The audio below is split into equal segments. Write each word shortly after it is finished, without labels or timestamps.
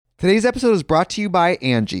Today's episode is brought to you by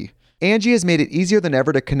Angie. Angie has made it easier than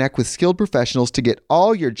ever to connect with skilled professionals to get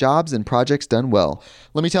all your jobs and projects done well.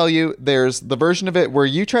 Let me tell you, there's the version of it where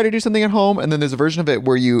you try to do something at home, and then there's a version of it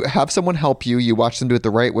where you have someone help you, you watch them do it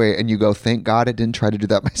the right way, and you go, thank God I didn't try to do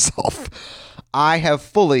that myself. I have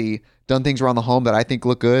fully done things around the home that I think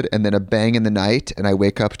look good, and then a bang in the night, and I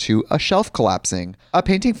wake up to a shelf collapsing, a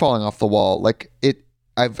painting falling off the wall.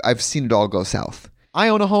 I've seen it all go south. I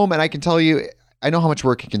own a home, and I can tell you, I know how much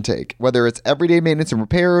work it can take. Whether it's everyday maintenance and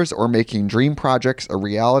repairs or making dream projects a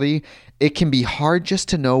reality, it can be hard just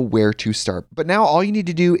to know where to start. But now all you need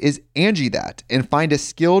to do is Angie that and find a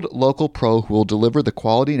skilled local pro who will deliver the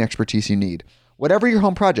quality and expertise you need. Whatever your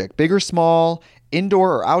home project, big or small,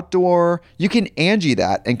 indoor or outdoor, you can Angie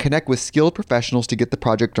that and connect with skilled professionals to get the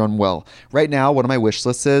project done well. Right now, one of my wish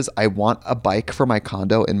lists is I want a bike for my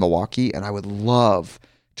condo in Milwaukee, and I would love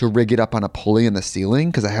to rig it up on a pulley in the ceiling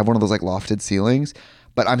because I have one of those like lofted ceilings,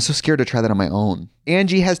 but I'm so scared to try that on my own.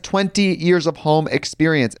 Angie has 20 years of home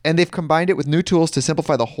experience, and they've combined it with new tools to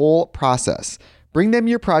simplify the whole process. Bring them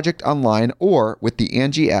your project online or with the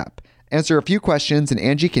Angie app. Answer a few questions and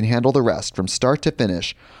Angie can handle the rest from start to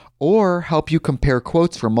finish, or help you compare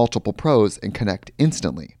quotes from multiple pros and connect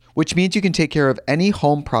instantly, which means you can take care of any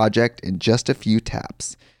home project in just a few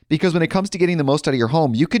taps. Because when it comes to getting the most out of your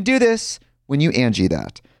home, you can do this when you Angie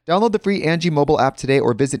that. Download the free Angie mobile app today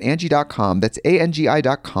or visit Angie.com. That's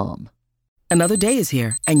ANGI.com. Another day is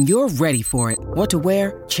here and you're ready for it. What to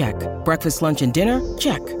wear? Check. Breakfast, lunch, and dinner?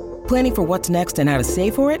 Check. Planning for what's next and how to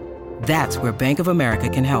save for it? That's where Bank of America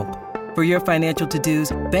can help. For your financial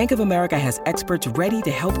to-dos, Bank of America has experts ready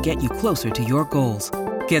to help get you closer to your goals.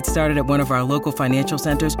 Get started at one of our local financial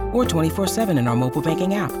centers or 24/7 in our mobile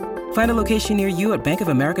banking app. Find a location near you at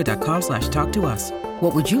bankofamerica.com/talktous.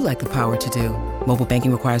 What would you like the power to do? Mobile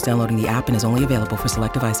banking requires downloading the app and is only available for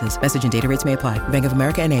select devices. Message and data rates may apply. Bank of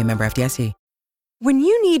America N.A., member FDIC. When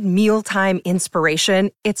you need mealtime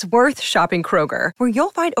inspiration, it's worth shopping Kroger, where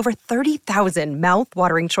you'll find over 30,000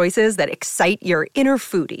 mouth-watering choices that excite your inner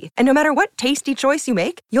foodie. And no matter what tasty choice you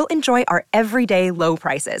make, you'll enjoy our everyday low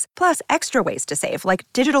prices, plus extra ways to save, like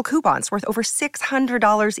digital coupons worth over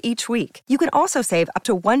 $600 each week. You can also save up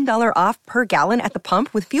to $1 off per gallon at the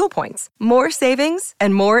pump with fuel points. More savings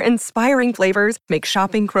and more inspiring flavors make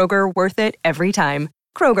shopping Kroger worth it every time.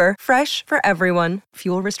 Kroger, fresh for everyone.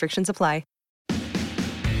 Fuel restrictions apply.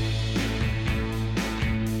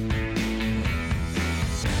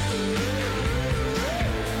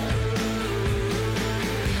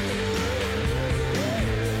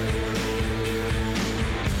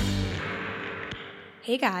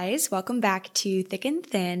 Hey guys, welcome back to Thick and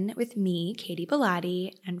Thin with me, Katie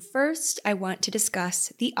Bellotti. And first, I want to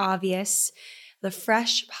discuss the obvious, the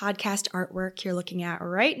fresh podcast artwork you're looking at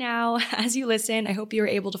right now as you listen. I hope you were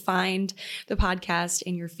able to find the podcast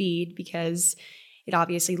in your feed because it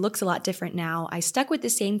obviously looks a lot different now. I stuck with the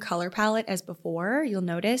same color palette as before. You'll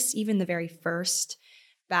notice even the very first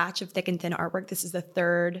batch of Thick and Thin artwork, this is the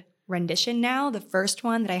third rendition now. The first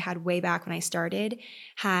one that I had way back when I started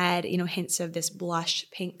had, hints of this blush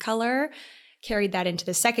pink color, carried that into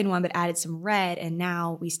the second one, but added some red. And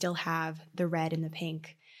now we still have the red and the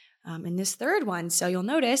pink in this third one. So you'll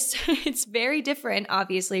notice it's very different,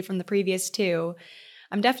 obviously, from the previous two.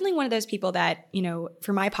 I'm definitely one of those people that,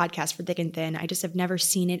 for my podcast, for Thick and Thin, I just have never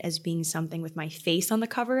seen it as being something with my face on the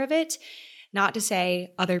cover of it. Not to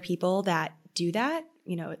say other people that do that,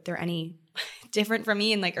 they're any different from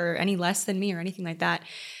me and or any less than me or anything like that.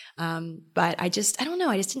 But I don't know.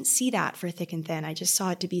 I just didn't see that for Thick and Thin. I just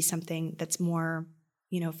saw it to be something that's more,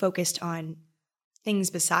 focused on things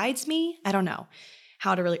besides me. I don't know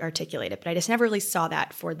how to really articulate it, but I just never really saw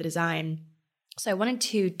that for the design. So I wanted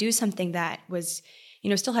to do something that was,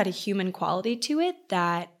 still had a human quality to it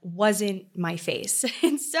that wasn't my face.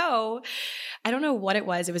 And so I don't know what it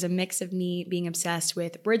was. It was a mix of me being obsessed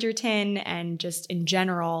with Bridgerton and just in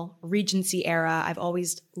general, Regency era. I've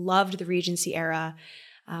always loved the Regency era.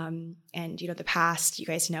 And, the past, you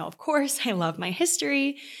guys know, of course, I love my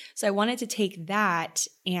history. So I wanted to take that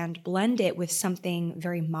and blend it with something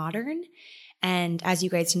very modern. And as you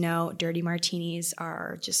guys know, dirty martinis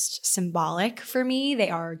are just symbolic for me.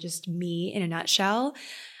 They are just me in a nutshell.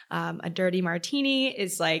 A dirty martini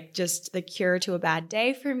is just the cure to a bad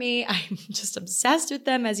day for me. I'm just obsessed with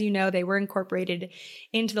them. As you know, they were incorporated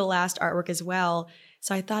into the last artwork as well.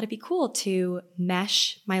 So I thought it'd be cool to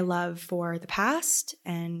mesh my love for the past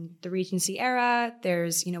and the Regency era.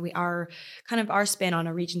 There's, we are kind of our spin on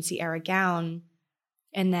a Regency era gown,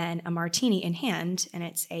 and then a martini in hand, and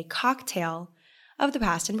it's a cocktail of the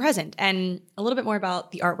past and present. And a little bit more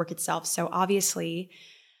about the artwork itself. So obviously,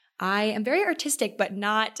 I am very artistic, but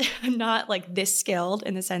not like this skilled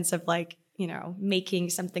in the sense of like, making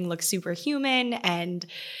something look superhuman. And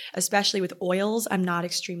especially with oils, I'm not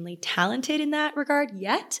extremely talented in that regard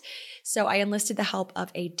yet. So I enlisted the help of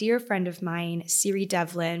a dear friend of mine, Siri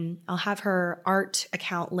Devlin. I'll have her art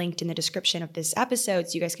account linked in the description of this episode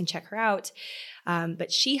so you guys can check her out.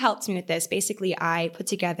 But she helped me with this. Basically, I put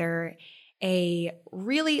together a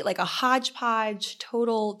really like a hodgepodge,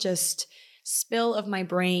 total just spill of my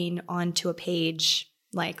brain onto a page,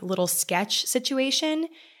 like little sketch situation,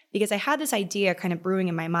 because I had this idea kind of brewing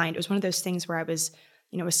in my mind. It was one of those things where I was,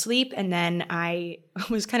 asleep, and then I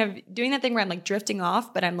was kind of doing that thing where I'm like drifting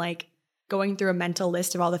off, but I'm like going through a mental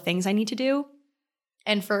list of all the things I need to do.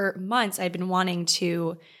 And for months, I'd been wanting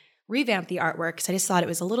to revamp the artwork because I just thought it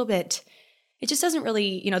was a little bit, it just doesn't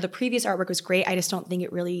really, the previous artwork was great. I just don't think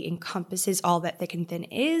it really encompasses all that Thick and Thin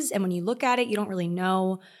is. And when you look at it, you don't really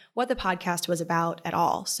know what the podcast was about at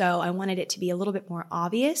all. So I wanted it to be a little bit more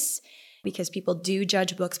obvious because people do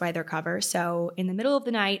judge books by their cover. So in the middle of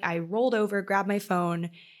the night, I rolled over, grabbed my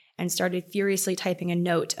phone, and started furiously typing a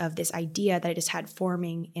note of this idea that I just had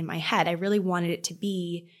forming in my head. I really wanted it to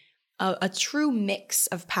be a true mix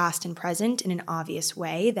of past and present in an obvious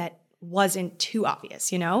way that wasn't too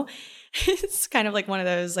obvious, It's kind of like one of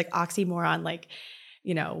those like oxymoron, like,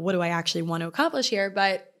 what do I actually want to accomplish here?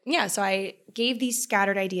 But yeah, so I gave these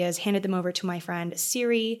scattered ideas, handed them over to my friend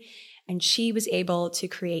Siri, and she was able to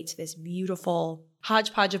create this beautiful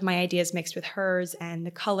hodgepodge of my ideas mixed with hers and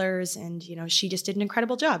the colors. And, she just did an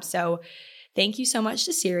incredible job. So thank you so much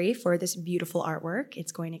to Siri for this beautiful artwork.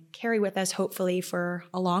 It's going to carry with us, hopefully, for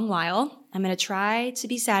a long while. I'm going to try to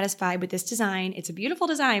be satisfied with this design. It's a beautiful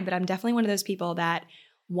design, but I'm definitely one of those people that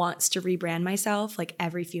wants to rebrand myself like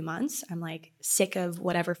every few months. I'm like sick of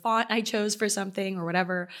whatever font I chose for something or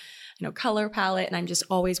whatever, color palette. And I'm just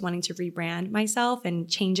always wanting to rebrand myself and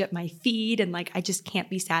change up my feed. And like, I just can't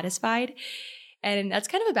be satisfied. And that's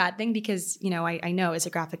kind of a bad thing because, I know as a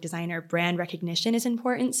graphic designer, brand recognition is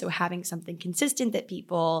important. So having something consistent that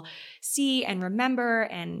people see and remember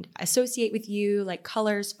and associate with you, like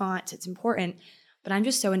colors, fonts, it's important. But I'm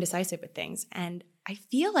just so indecisive with things. And I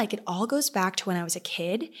feel like it all goes back to when I was a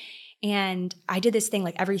kid. And I did this thing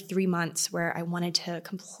like every 3 months where I wanted to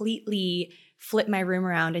completely flip my room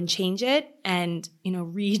around and change it and,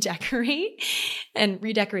 redecorate. And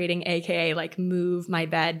redecorating, AKA like move my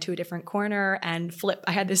bed to a different corner and flip.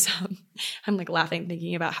 I had this, I'm like laughing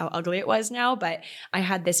thinking about how ugly it was now, but I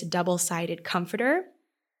had this double-sided comforter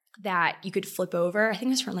that you could flip over. I think it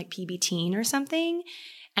was from like PB Teen or something.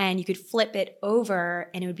 And you could flip it over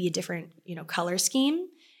and it would be a different, color scheme.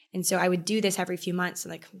 And so I would do this every few months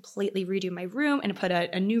and like completely redo my room and put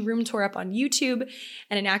a new room tour up on YouTube.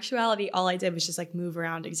 And in actuality, all I did was just like move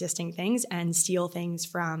around existing things and steal things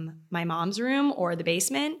from my mom's room or the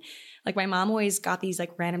basement. Like my mom always got these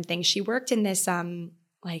like random things. She worked in this,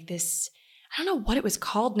 this, I don't know what it was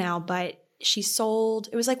called now, but she sold,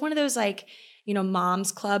 it was like one of those like,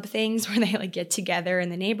 mom's club things where they like get together in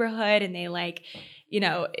the neighborhood and they like,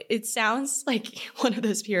 it sounds like one of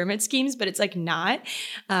those pyramid schemes, but it's like not.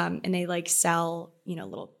 And they like sell,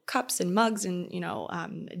 little cups and mugs and,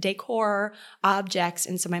 decor objects.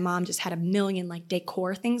 And so my mom just had a million like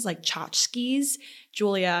decor things like tchotchkes.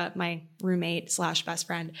 Julia, my roommate / best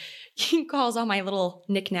friend, he calls all my little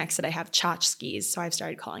knickknacks that I have tchotchkes. So I've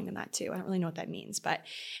started calling them that too. I don't really know what that means. But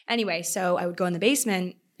anyway, so I would go in the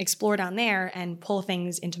basement, explore down there and pull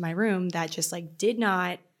things into my room that just like did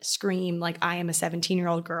not scream like I am a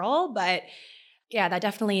 17-year-old girl. But yeah, that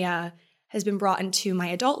definitely has been brought into my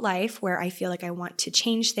adult life where I feel like I want to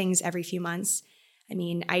change things every few months. I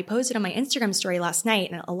mean, I posted on my Instagram story last night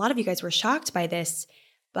and a lot of you guys were shocked by this,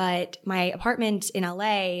 but my apartment in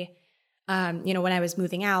LA, when I was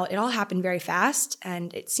moving out, it all happened very fast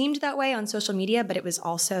and it seemed that way on social media, but it was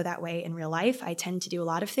also that way in real life. I tend to do a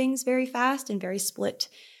lot of things very fast and very split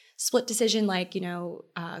decision, like,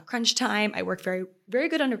 crunch time. I work very, very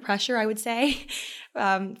good under pressure, I would say,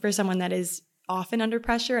 for someone that is often under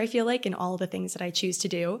pressure, I feel like, in all the things that I choose to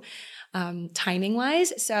do, timing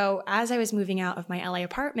wise. So as I was moving out of my LA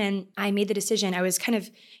apartment, I made the decision. I was kind of,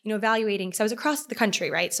 evaluating, because I was across the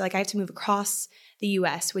country, right? So like I have to move across the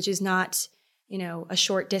US, which is not, a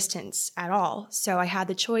short distance at all. So I had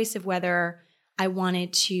the choice of whether I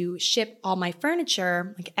wanted to ship all my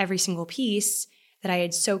furniture, like every single piece that I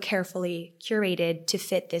had so carefully curated to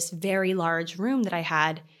fit this very large room that I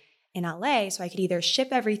had in LA. So I could either ship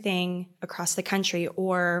everything across the country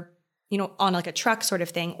or, on like a truck sort of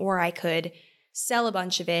thing, or I could sell a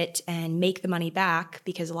bunch of it and make the money back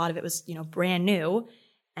because a lot of it was, brand new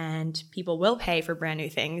and people will pay for brand new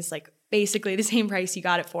things. Like basically the same price you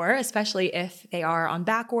got it for, especially if they are on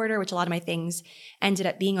back order, which a lot of my things ended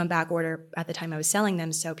up being on back order at the time I was selling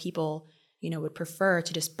them. So people, would prefer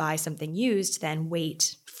to just buy something used than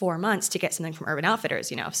wait 4 months to get something from Urban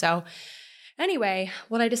Outfitters, So anyway,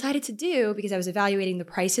 what I decided to do, because I was evaluating the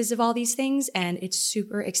prices of all these things, and it's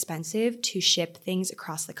super expensive to ship things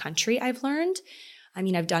across the country, I've learned. I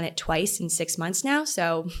mean, I've done it twice in 6 months now,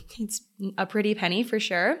 so it's a pretty penny for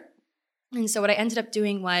sure. And so what I ended up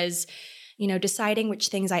doing was, deciding which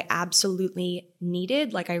things I absolutely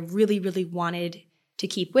needed, like I really, really wanted to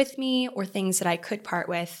keep with me, or things that I could part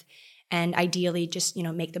with and ideally just,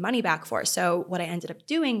 make the money back for. So what I ended up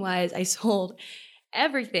doing was I sold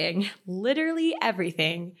everything, literally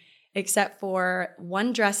everything, except for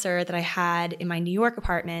one dresser that I had in my New York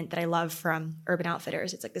apartment that I love from Urban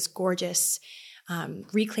Outfitters. It's like this gorgeous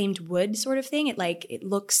reclaimed wood sort of thing. It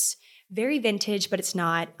looks very vintage, but it's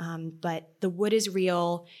not. But the wood is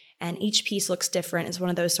real and each piece looks different. It's one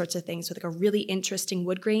of those sorts of things with like a really interesting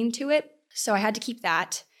wood grain to it. So I had to keep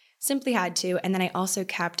that, simply had to. And then I also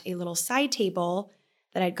kept a little side table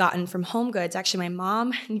that I'd gotten from Home Goods. Actually, my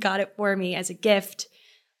mom got it for me as a gift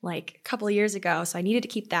like a couple of years ago. So I needed to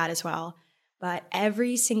keep that as well. But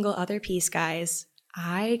every single other piece, guys,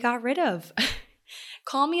 I got rid of.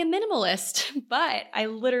 Call me a minimalist, but I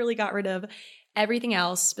literally got rid of everything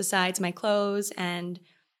else besides my clothes and,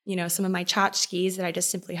 some of my tchotchkes that I just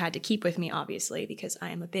simply had to keep with me, obviously, because I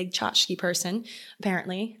am a big tchotchke person,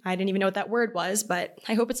 apparently. I didn't even know what that word was, but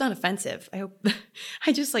I hope it's not offensive. I hope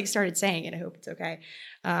I just started saying it. I hope it's okay.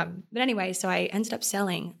 But anyway, so I ended up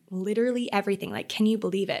selling literally everything. Like, can you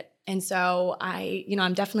believe it? And so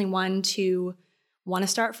I'm definitely one to want to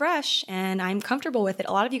start fresh, and I'm comfortable with it.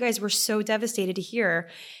 A lot of you guys were so devastated to hear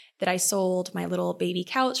that I sold my little baby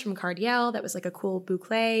couch from Cardiel that was like a cool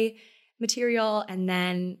boucle material. And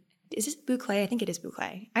then, is this boucle? I think it is boucle.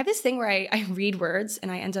 I have this thing where I read words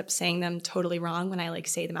and I end up saying them totally wrong when I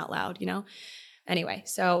say them out loud, Anyway,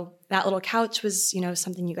 so that little couch was,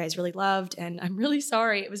 something you guys really loved, and I'm really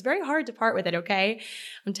sorry. It was very hard to part with it, okay?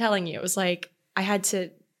 I'm telling you, it was like I had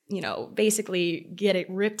to, basically get it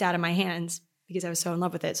ripped out of my hands because I was so in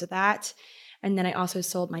love with it. So that, and then I also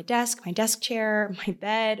sold my desk chair, my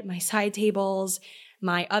bed, my side tables,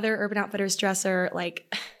 my other Urban Outfitters dresser,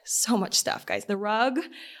 so much stuff, guys. The rug,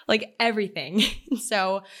 everything.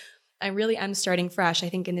 So I really am starting fresh. I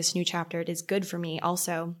think in this new chapter, it is good for me.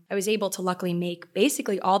 Also, I was able to luckily make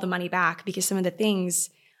basically all the money back because some of the things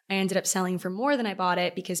I ended up selling for more than I bought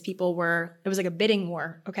it because it was like a bidding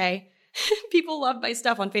war, okay? People love my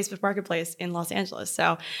stuff on Facebook Marketplace in Los Angeles.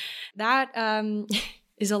 So that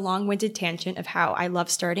is a long-winded tangent of how I love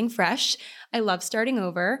starting fresh. I love starting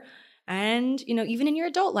over. And, even in your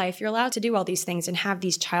adult life, you're allowed to do all these things and have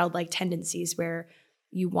these childlike tendencies where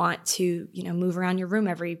you want to, move around your room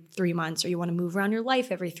every 3 months, or you want to move around your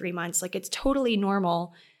life every 3 months. It's totally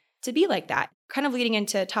normal to be like that. Kind of leading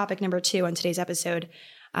into topic number 2 on today's episode.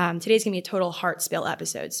 Today's going to be a total heart spill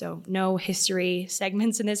episode. So no history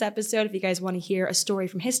segments in this episode. If you guys want to hear a story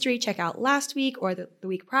from history, check out last week or the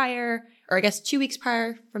week prior, or I guess 2 weeks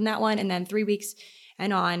prior from that one, and then 3 weeks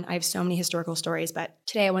and on. I have so many historical stories, but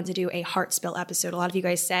today I want to do a heart spill episode. A lot of you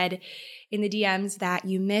guys said in the DMs that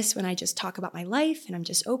you miss when I just talk about my life and I'm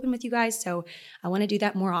just open with you guys. So I want to do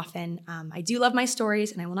that more often. I do love my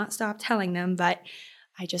stories and I will not stop telling them, but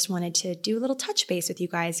I just wanted to do a little touch base with you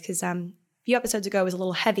guys because a few episodes ago was a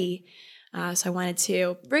little heavy. So I wanted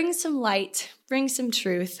to bring some light, bring some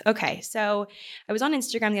truth. Okay, so I was on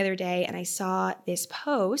Instagram the other day and I saw this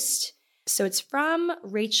post. So it's from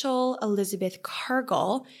Rachel Elizabeth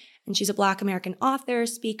Cargill, and she's a Black American author,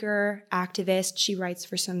 speaker, activist. She writes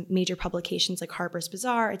for some major publications like Harper's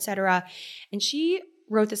Bazaar, etc. And she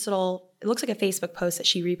wrote this it looks like a Facebook post that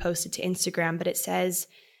she reposted to Instagram, but it says,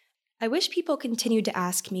 "I wish people continued to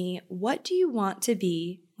ask me, what do you want to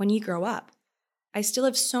be when you grow up? I still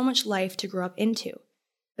have so much life to grow up into.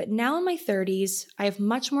 But now in my 30s, I have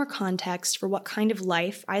much more context for what kind of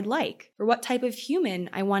life I'd like, for what type of human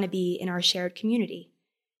I want to be in our shared community.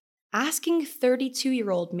 Asking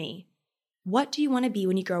 32-year-old me, what do you want to be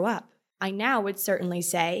when you grow up? I now would certainly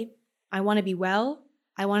say, I want to be well,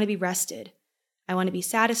 I want to be rested, I want to be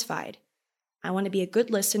satisfied, I want to be a good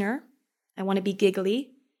listener, I want to be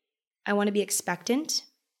giggly, I want to be expectant,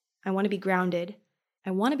 I want to be grounded,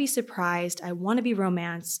 I want to be surprised, I want to be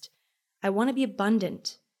romanced, I want to be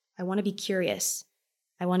abundant, I want to be curious,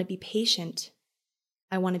 I want to be patient,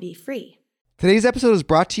 I want to be free." Today's episode is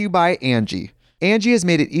brought to you by Angie. Angie has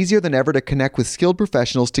made it easier than ever to connect with skilled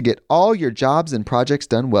professionals to get all your jobs and projects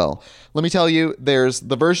done well. Let me tell you, there's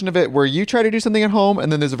the version of it where you try to do something at home,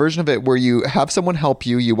 and then there's a version of it where you have someone help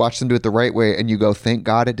you, you watch them do it the right way, and you go, thank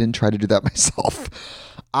God I didn't try to do that myself.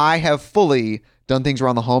 I have fully done things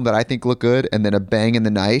around the home that I think look good, and then a bang in the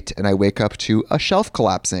night, and I wake up to a shelf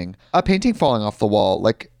collapsing, a painting falling off the wall.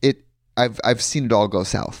 I've seen it all go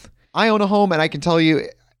south. I own a home, and I can tell you,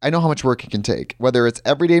 I know how much work it can take. Whether it's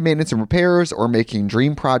everyday maintenance and repairs or making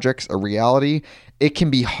dream projects a reality, it can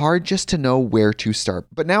be hard just to know where to start.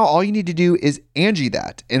 But now all you need to do is Angie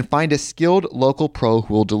that and find a skilled local pro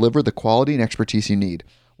who will deliver the quality and expertise you need.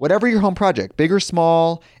 Whatever your home project, big or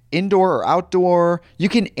small, indoor or outdoor, you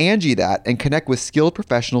can Angie that and connect with skilled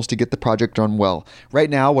professionals to get the project done well. Right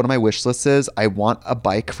now, one of my wish lists is I want a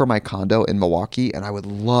bike for my condo in Milwaukee, and I would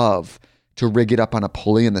love to rig it up on a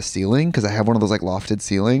pulley in the ceiling because I have one of those like lofted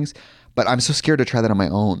ceilings, but I'm so scared to try that on my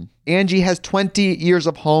own. Angie has 20 years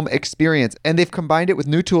of home experience, and they've combined it with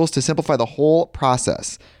new tools to simplify the whole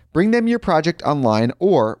process. Bring them your project online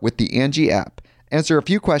or with the Angie app. Answer a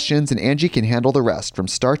few questions and Angie can handle the rest from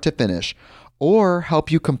start to finish, or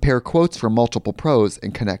help you compare quotes from multiple pros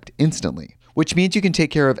and connect instantly, which means you can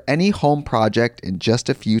take care of any home project in just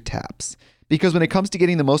a few taps. Because when it comes to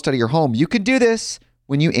getting the most out of your home, you can do this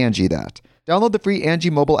when you Angie that. Download the free Angie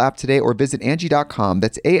mobile app today or visit Angie.com.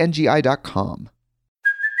 That's ANGI.com.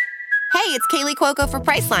 Hey, it's Kaylee Cuoco for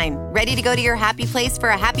Priceline. Ready to go to your happy place for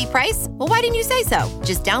a happy price? Well, why didn't you say so?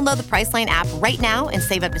 Just download the Priceline app right now and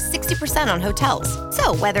save up to 60% on hotels.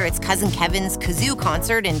 So whether it's Cousin Kevin's Kazoo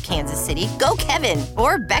Concert in Kansas City, go Kevin,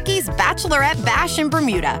 or Becky's Bachelorette Bash in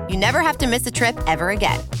Bermuda, you never have to miss a trip ever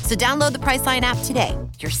again. So download the Priceline app today.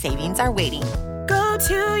 Your savings are waiting. Go to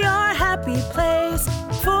your happy place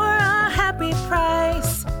for a happy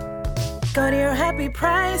price. Go to your happy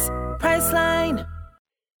price, Priceline.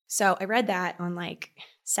 So I read that on like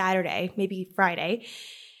Saturday, maybe Friday,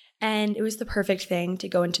 and it was the perfect thing to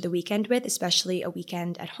go into the weekend with, especially a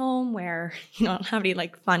weekend at home where you don't have any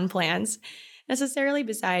like fun plans necessarily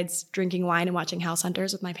besides drinking wine and watching House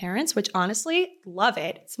Hunters with my parents, which honestly, love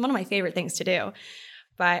it. It's one of my favorite things to do.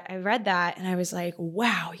 But I read that and I was like,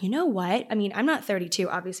 wow, you know what? I mean, I'm not 32,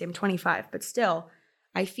 obviously I'm 25, but still,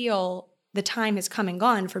 I feel the time has come and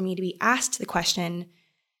gone for me to be asked the question,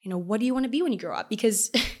 what do you want to be when you grow up? Because,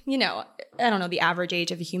 I don't know, the average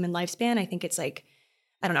age of a human lifespan, I think it's like,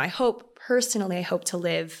 I don't know, I hope to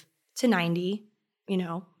live to 90,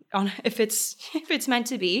 if it's meant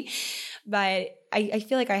to be. But I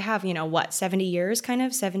feel like I have, 70 years,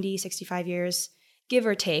 70, 65 years, give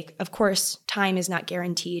or take. Of course, time is not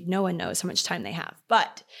guaranteed. No one knows how much time they have.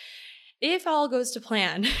 But if all goes to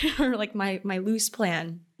plan, or like my loose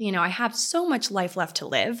plan, I have so much life left to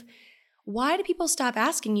live. Why do people stop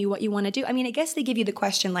asking you what you want to do? I mean, I guess they give you the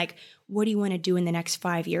question like, what do you want to do in the next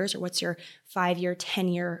 5 years? Or what's your 5-year,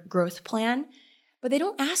 10-year growth plan? But they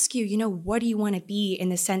don't ask you, what do you want to be in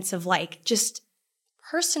the sense of like just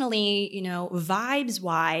personally,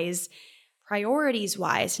 vibes-wise,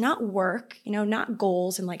 priorities-wise, not work, not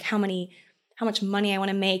goals and like how much money I want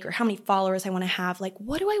to make or how many followers I want to have. Like,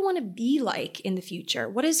 what do I want to be like in the future?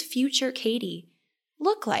 What does future Katie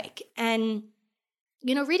look like? And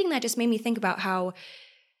reading that just made me think about how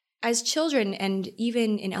as children and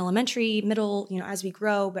even in elementary, middle, as we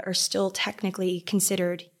grow, but are still technically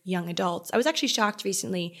considered young adults. I was actually shocked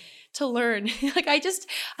recently to learn, I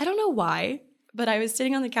don't know why, but I was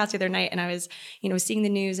sitting on the couch the other night and I was, seeing the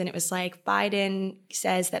news and it was like Biden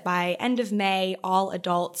says that by end of May, all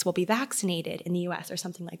adults will be vaccinated in the US or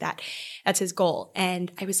something like that. That's his goal. And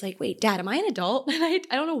I was like, wait, Dad, am I an adult? And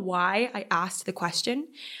I don't know why I asked the question.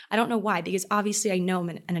 I don't know why, because obviously I know I'm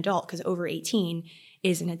an adult because over 18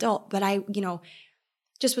 is an adult. But I,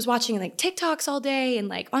 just was watching like TikToks all day and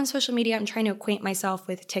like on social media, I'm trying to acquaint myself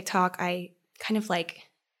with TikTok. I kind of like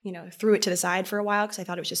threw it to the side for a while because I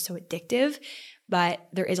thought it was just so addictive. But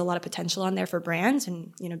there is a lot of potential on there for brands.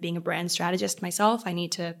 And, being a brand strategist myself, I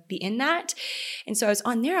need to be in that. And so I was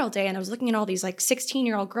on there all day and I was looking at all these like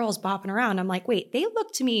 16-year-old girls bopping around. I'm like, wait, they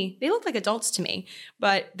look like adults to me,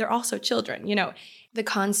 but they're also children. The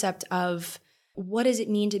concept of what does it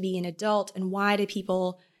mean to be an adult and why do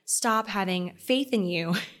people stop having faith in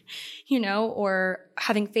you, or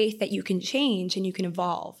having faith that you can change and you can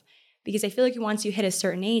evolve. Because I feel like once you hit a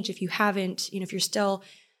certain age, if you haven't, if you're still,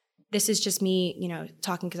 this is just me,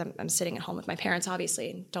 talking because I'm sitting at home with my parents, obviously,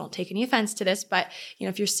 and don't take any offense to this, but,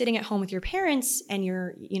 if you're sitting at home with your parents and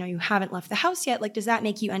you haven't left the house yet, like, does that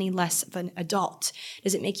make you any less of an adult?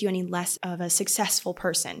 Does it make you any less of a successful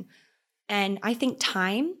person? And I think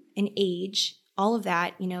time and age, all of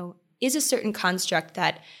that, is a certain construct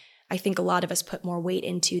that I think a lot of us put more weight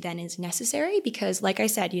into than is necessary because, like I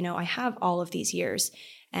said, I have all of these years.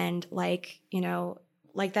 And like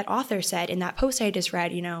that author said in that post I just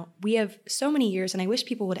read, we have so many years, and I wish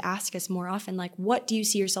people would ask us more often, like, what do you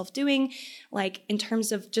see yourself doing? Like in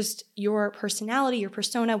terms of just your personality, your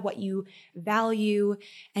persona, what you value,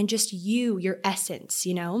 and just your essence,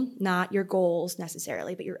 not your goals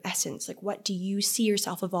necessarily, but your essence. Like, what do you see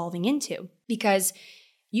yourself evolving into? Because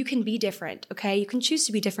you can be different, okay? You can choose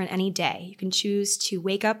to be different any day. You can choose to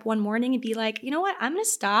wake up one morning and be like, you know what? I'm going to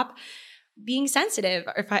stop being sensitive,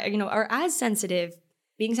 or or as sensitive.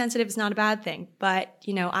 Being sensitive is not a bad thing, but,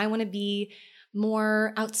 I want to be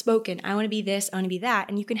more outspoken. I want to be this, I want to be that.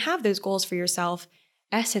 And you can have those goals for yourself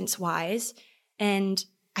essence-wise. And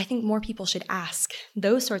I think more people should ask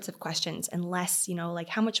those sorts of questions and less, like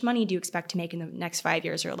how much money do you expect to make in the next 5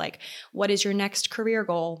 years? Or like, what is your next career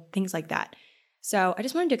goal? Things like that. So I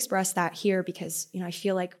just wanted to express that here because, I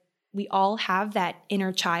feel like we all have that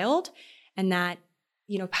inner child and that,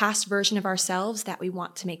 past version of ourselves that we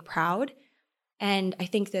want to make proud. And I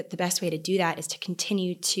think that the best way to do that is to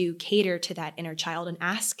continue to cater to that inner child and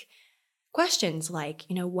ask questions like,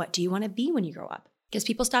 what do you want to be when you grow up? Because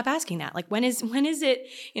people stop asking that. Like, when is it,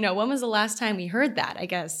 when was the last time we heard that, I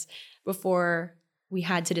guess, before we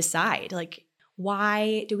had to decide? Like,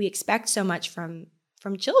 why do we expect so much from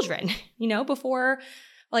children, before,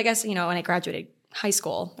 well, I guess, when I graduated high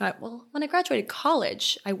school, when I graduated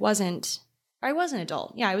college, I wasn't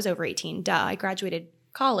adult. Yeah, I was over 18. Duh. I graduated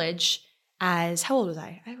college as, how old was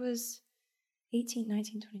I? I was 18,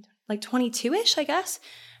 19, 20, like 22-ish, I guess.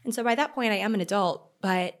 And so by that point, I am an adult,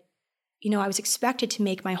 but, I was expected to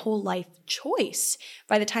make my whole life choice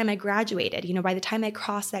by the time I graduated. By the time I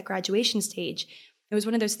crossed that graduation stage, it was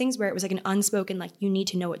one of those things where it was like an unspoken, like, you need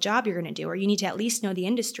to know what job you're going to do, or you need to at least know the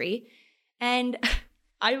industry. And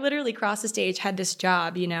I literally crossed the stage, had this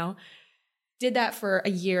job, did that for a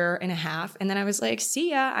year and a half. And then I was like,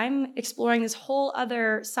 see ya, I'm exploring this whole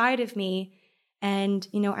other side of me. And,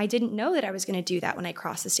 I didn't know that I was going to do that when I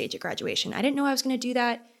crossed the stage of graduation. I didn't know I was going to do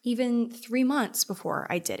that even 3 months before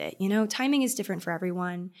I did it. Timing is different for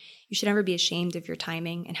everyone. You should never be ashamed of your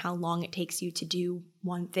timing and how long it takes you to do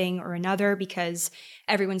one thing or another because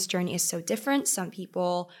everyone's journey is so different. Some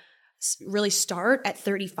people really start at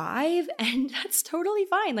 35 and that's totally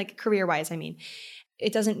fine. Like career-wise,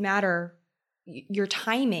 it doesn't matter your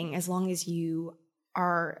timing as long as you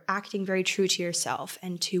are acting very true to yourself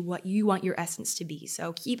and to what you want your essence to be.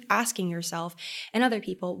 So keep asking yourself and other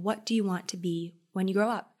people, what do you want to be when you grow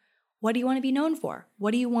up? What do you want to be known for?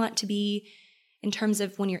 What do you want to be in terms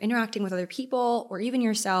of when you're interacting with other people or even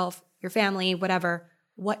yourself, your family, whatever?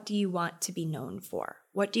 What do you want to be known for?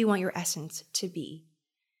 What do you want your essence to be?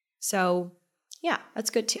 So yeah,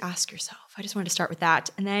 that's good to ask yourself. I just wanted to start with that.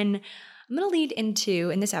 And then I'm going to lead into,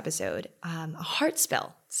 in this episode, a heart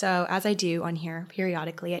spill. So as I do on here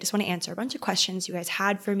periodically, I just want to answer a bunch of questions you guys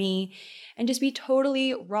had for me and just be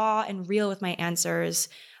totally raw and real with my answers.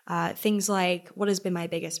 Things like, what has been my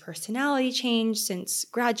biggest personality change since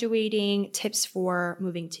graduating? Tips for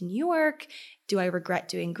moving to New York? Do I regret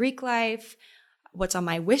doing Greek life? What's on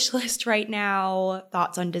my wish list right now?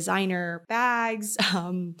 Thoughts on designer bags?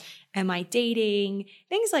 Am I dating?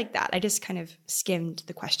 Things like that. I just kind of skimmed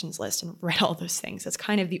the questions list and read all those things. That's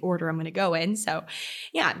kind of the order I'm going to go in. So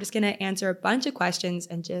yeah, I'm just going to answer a bunch of questions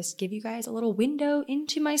and just give you guys a little window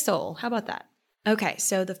into my soul. How about that? Okay,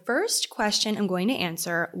 so the first question I'm going to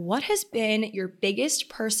answer, what has been your biggest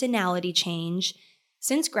personality change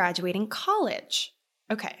since graduating college?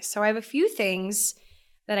 Okay, so I have a few things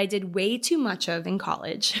that I did way too much of in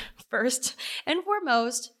college. First and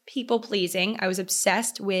foremost, people pleasing. I was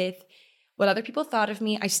obsessed with what other people thought of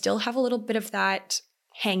me. I still have a little bit of that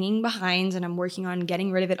hanging behind, and I'm working on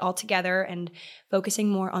getting rid of it altogether and focusing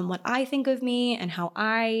more on what I think of me and how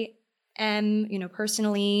I am,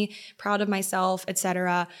 personally proud of myself,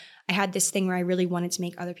 etc. I had this thing where I really wanted to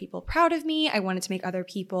make other people proud of me. I wanted to make other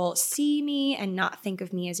people see me and not think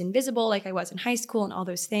of me as invisible like I was in high school and all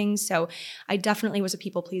those things. So I definitely was a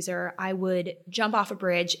people pleaser. I would jump off a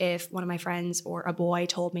bridge if one of my friends or a boy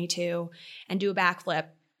told me to and do a backflip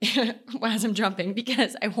as I'm jumping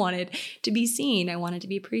because I wanted to be seen. I wanted to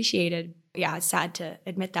be appreciated. Yeah, it's sad to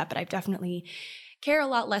admit that, but I've definitely care a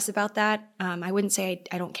lot less about that. I wouldn't say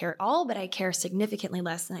I don't care at all, but I care significantly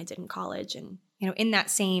less than I did in college. And in that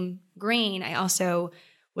same grain, I also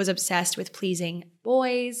was obsessed with pleasing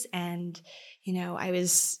boys. And,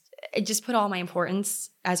 I just put all my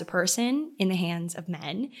importance as a person in the hands of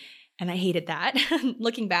men. And I hated that.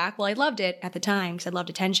 Looking back, well, I loved it at the time because I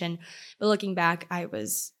loved attention. But looking back, I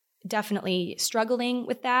was definitely struggling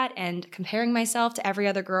with that and comparing myself to every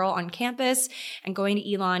other girl on campus. And going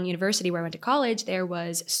to Elon University, where I went to college, there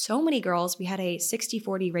was so many girls. We had a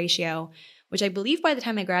 60-40 ratio, which I believe by the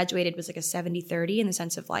time I graduated was like a 70-30 in the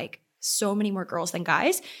sense of like so many more girls than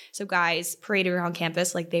guys. So guys paraded around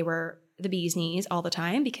campus like they were the bee's knees all the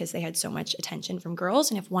time because they had so much attention from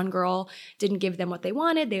girls. And if one girl didn't give them what they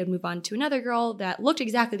wanted, they would move on to another girl that looked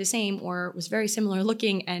exactly the same or was very similar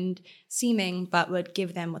looking and seeming, but would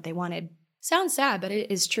give them what they wanted. Sounds sad, but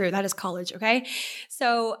it is true. That is college, okay?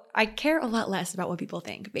 So I care a lot less about what people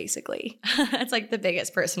think, basically. It's like the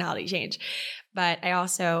biggest personality change. But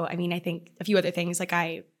I think a few other things, like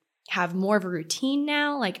I have more of a routine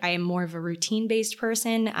now. Like I am more of a routine-based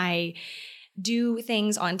person. I do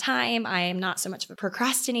things on time. I am not so much of a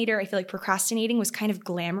procrastinator. I feel like procrastinating was kind of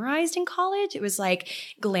glamorized in college. It was like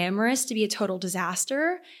glamorous to be a total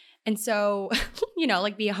disaster. And so,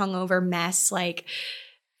 like be a hungover mess, like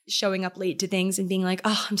showing up late to things and being like,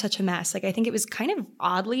 oh, I'm such a mess. Like I think it was kind of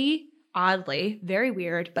oddly, very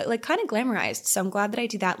weird, but like kind of glamorized. So I'm glad that I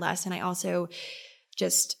do that less. And I also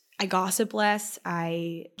I gossip less.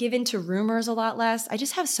 I give into rumors a lot less. I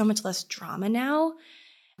just have so much less drama now.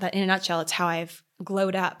 But in a nutshell, it's how I've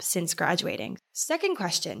glowed up since graduating. Second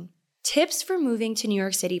question, tips for moving to New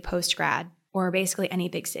York City post-grad or basically any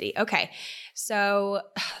big city. Okay, so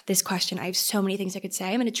this question, I have so many things I could say.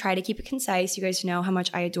 I'm going to try to keep it concise. You guys know how much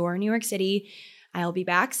I adore New York City. I'll be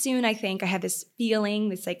back soon, I think. I have this feeling,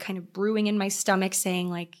 this like kind of brewing in my stomach saying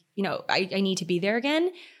like, I need to be there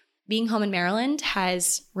again. Being home in Maryland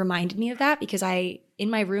has reminded me of that because in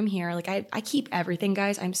my room here, like I keep everything,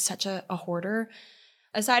 guys. I'm such a hoarder.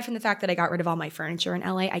 Aside from the fact that I got rid of all my furniture in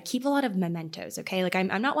LA, I keep a lot of mementos, okay? Like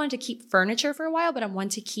I'm not one to keep furniture for a while, but I'm one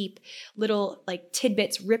to keep little like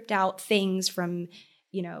tidbits, ripped out things from,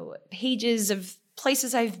 pages of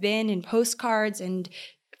places I've been and postcards and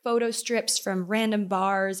photo strips from random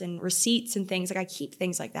bars and receipts and things. Like I keep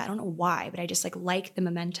things like that. I don't know why, but I just like the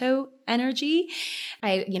memento energy.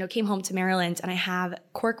 I, came home to Maryland and I have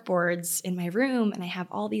cork boards in my room and I have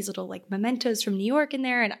all these little like mementos from New York in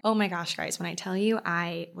there. And oh my gosh, guys, when I tell you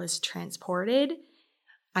I was transported,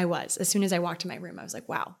 as soon as I walked in my room, I was like,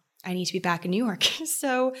 wow, I need to be back in New York.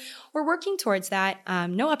 So we're working towards that.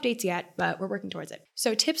 No updates yet, but we're working towards it.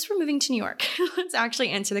 So tips for moving to New York. Let's actually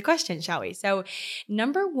answer the question, shall we? So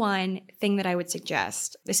number one thing that I would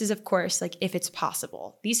suggest, this is of course, like if it's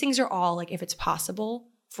possible. These things are all like if it's possible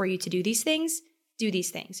for you to do these things, do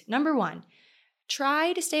these things. Number one,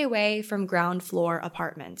 try to stay away from ground floor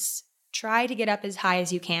apartments. Try to get up as high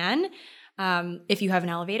as you can. If you have an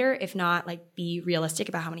elevator, if not, like be realistic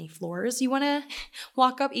about how many floors you want to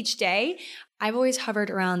walk up each day. I've always hovered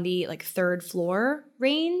around the like third floor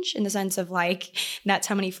range in the sense of like, that's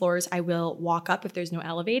how many floors I will walk up if there's no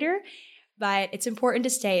elevator. But it's important to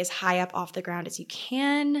stay as high up off the ground as you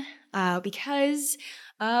can because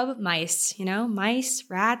of mice, mice,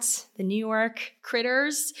 rats, the New York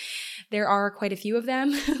critters. There are quite a few of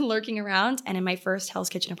them lurking around. And in my first Hell's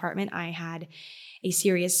Kitchen apartment, I had a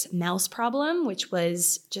serious mouse problem, which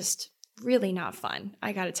was just really not fun.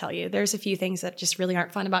 I got to tell you, there's a few things that just really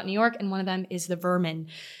aren't fun about New York, and one of them is the vermin.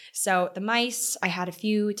 So the mice, I had a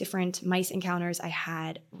few different mice encounters. I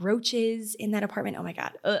had roaches in that apartment. Oh my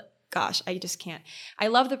God. Gosh, I just can't. I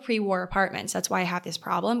love the pre-war apartments. That's why I have this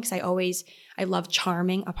problem because I love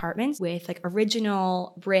charming apartments with like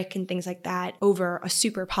original brick and things like that over a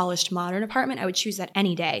super polished modern apartment. I would choose that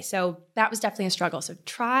any day. So that was definitely a struggle. So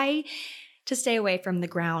try to stay away from the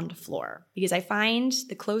ground floor because I find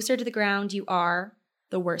the closer to the ground you are,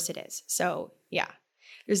 the worse it is. So yeah,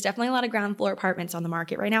 there's definitely a lot of ground floor apartments on the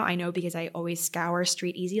market right now. I know because I always scour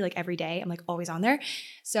Street Easy like every day. I'm like always on there.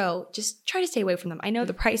 So just try to stay away from them. I know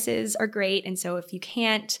the prices are great. And so if you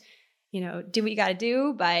can't, do what you got to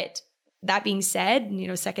do. But that being said,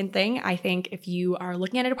 second thing, I think if you are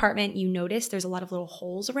looking at an apartment, you notice there's a lot of little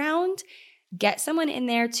holes around. Get someone in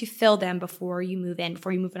there to fill them before you move in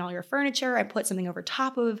all your furniture and put something over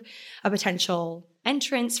top of a potential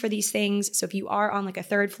entrance for these things. So if you are on like a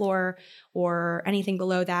third floor or anything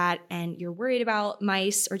below that and you're worried about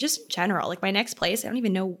mice or just in general, like my next place, I don't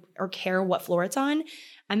even know or care what floor it's on.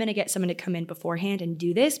 I'm going to get someone to come in beforehand and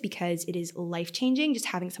do this because it is life-changing just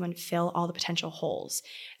having someone fill all the potential holes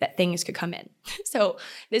that things could come in. So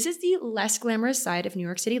this is the less glamorous side of New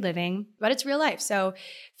York City living, but it's real life. So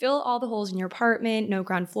fill all the holes in your apartment, no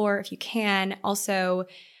ground floor if you can. Also,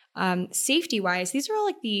 safety-wise, these are all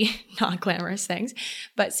like the non-glamorous things,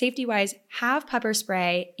 but safety-wise, have pepper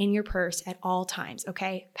spray in your purse at all times,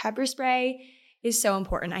 okay? Pepper spray is so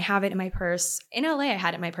important. I have it in my purse. In LA, I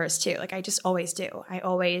had it in my purse too. Like I just always do. I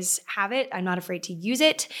always have it. I'm not afraid to use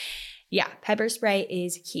it. Yeah, pepper spray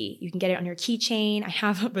is key. You can get it on your keychain. I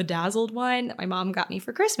have a bedazzled one that my mom got me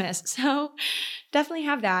for Christmas. So definitely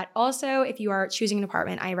have that. Also, if you are choosing an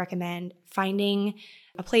apartment, I recommend finding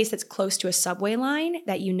a place that's close to a subway line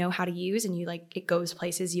that you know how to use and it goes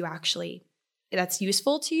places that's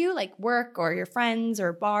useful to you, like work or your friends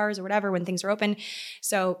or bars or whatever when things are open.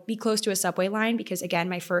 So be close to a subway line because, again,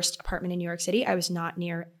 my first apartment in New York City, I was not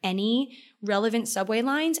near any relevant subway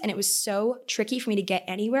lines and it was so tricky for me to get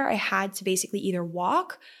anywhere. I had to basically either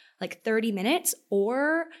walk like 30 minutes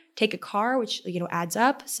or take a car, which, adds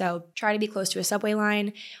up. So try to be close to a subway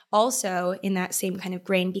line. Also, in that same kind of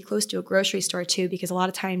grain, be close to a grocery store too, because a lot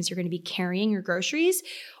of times you're going to be carrying your groceries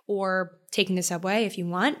or taking the subway if you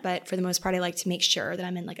want. But for the most part, I like to make sure that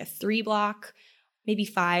I'm in like a 3-block, maybe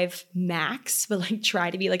 5 max, but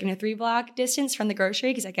try to be in a 3-block distance from the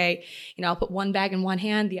grocery. Cause I'll put one bag in one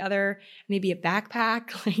hand, the other, maybe a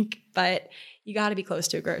backpack, but you got to be close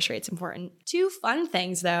to a grocery. It's important. 2 fun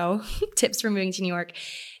things though, tips for moving to New York.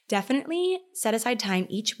 Definitely set aside time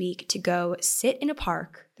each week to go sit in a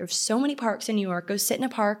park. There's so many parks in New York. Go sit in a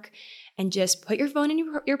park and just put your phone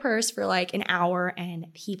in your purse for an hour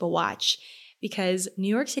and people watch. Because New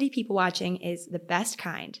York City people watching is the best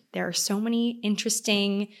kind. There are so many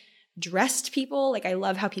interesting dressed people. I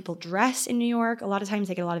love how people dress in New York. A lot of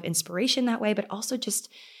times I get a lot of inspiration that way, but also just,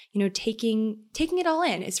 taking it all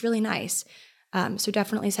in. It's really nice. So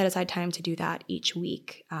definitely set aside time to do that each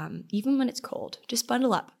week, even when it's cold. Just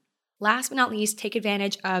bundle up. Last but not least, take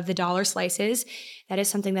advantage of the dollar slices. That is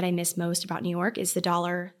something that I miss most about New York is the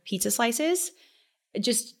dollar pizza slices.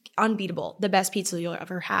 Just unbeatable. The best pizza you'll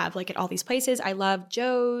ever have, at all these places. I love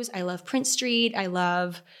Joe's. I love Prince Street. I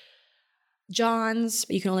love John's,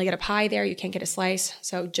 but you can only get a pie there. You can't get a slice.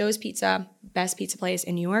 So Joe's Pizza, best pizza place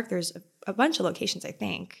in New York. There's a bunch of locations, I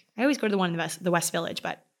think. I always go to the one in the West Village,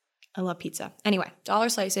 but I love pizza. Anyway, dollar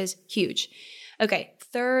slices, huge. Okay,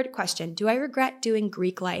 third question. Do I regret doing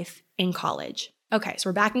Greek life in college? Okay, so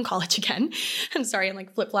we're back in college again. I'm sorry, I'm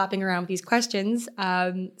flip-flopping around with these questions.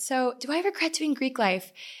 So do I regret doing Greek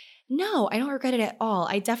life? No, I don't regret it at all.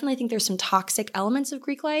 I definitely think there's some toxic elements of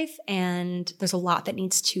Greek life and there's a lot that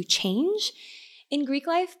needs to change in Greek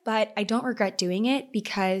life, but I don't regret doing it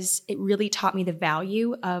because it really taught me the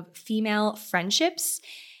value of female friendships.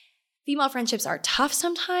 Female friendships are tough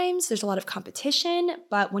sometimes. There's a lot of competition,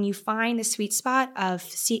 but when you find the sweet spot of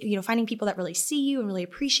finding people that really see you and really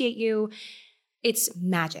appreciate you, it's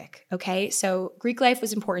magic, okay? So Greek life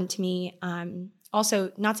was important to me.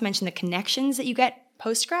 Also, not to mention the connections that you get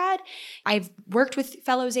post-grad. I've worked with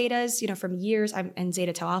fellow Zetas, from years. I'm in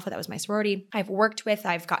Zeta Tau Alpha. That was my sorority. I've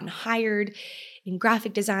gotten hired in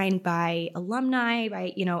graphic design by alumni,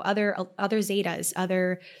 by, other Zetas,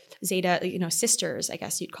 other Zeta, sisters, I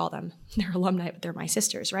guess you'd call them. They're alumni, but they're my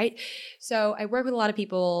sisters, right? So I work with a lot of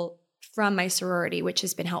people from my sorority, which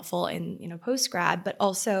has been helpful in, post-grad, but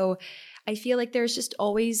also I feel like there's just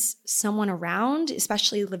always someone around,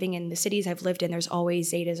 especially living in the cities I've lived in. There's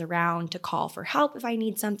always Zetas around to call for help if I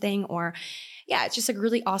need something, or it's just a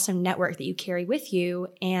really awesome network that you carry with you.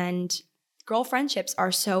 And girl friendships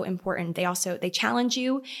are so important. They challenge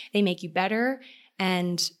you, they make you better,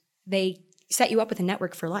 and they set you up with a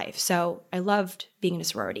network for life. So I loved being in a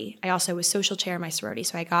sorority. I also was social chair in my sorority,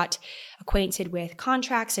 so I got acquainted with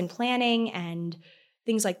contracts and planning and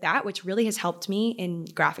things like that, which really has helped me in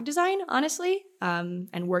graphic design, honestly,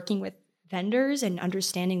 and working with vendors and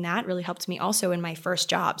understanding that really helped me also in my first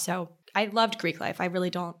job. So I loved Greek life. I really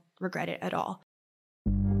don't regret it at all.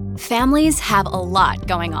 Families have a lot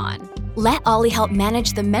going on. Let Ollie help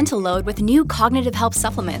manage the mental load with new cognitive help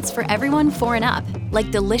supplements for everyone 4 and up, like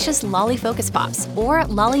delicious Lolly Focus Pops or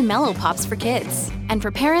Lolly Mellow Pops for kids. And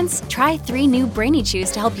for parents, try 3 new Brainy Chews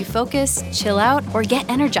to help you focus, chill out, or get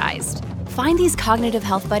energized. Find these cognitive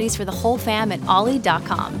health buddies for the whole fam at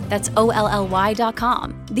ollie.com. That's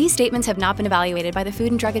OLLY.com. These statements have not been evaluated by the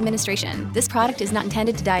Food and Drug Administration. This product is not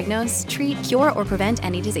intended to diagnose, treat, cure, or prevent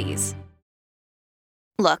any disease.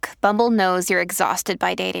 Look, Bumble knows you're exhausted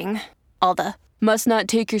by dating. All the, must not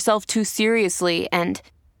take yourself too seriously, and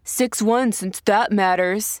 6'1" since that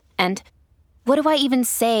matters, and what do I even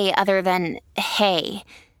say other than, hey?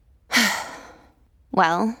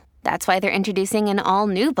 Well, that's why they're introducing an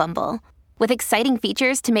all-new Bumble, with exciting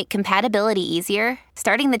features to make compatibility easier,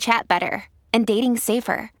 starting the chat better, and dating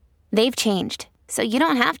safer. They've changed, so you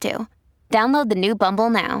don't have to. Download the new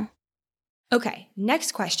Bumble now. Okay,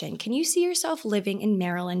 next question. Can you see yourself living in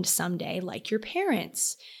Maryland someday like your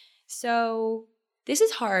parents? So this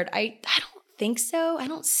is hard. I don't think so. I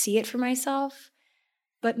don't see it for myself,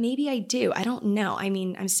 but maybe I do. I don't know. I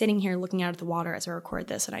mean, I'm sitting here looking out at the water as I record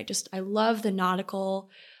this, and I love the nautical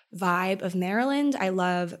vibe of Maryland. I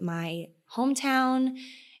love my hometown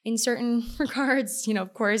in certain regards. You know,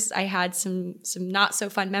 of course, I had some not so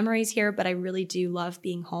fun memories here, but I really do love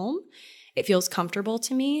being home. It feels comfortable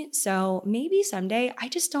to me. So maybe someday, I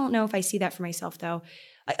just don't know if I see that for myself though.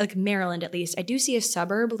 Like Maryland, at least. I do see a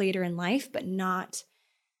suburb later in life, but not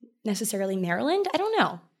necessarily Maryland. I don't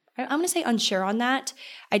know. I'm going to say unsure on that.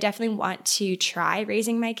 I definitely want to try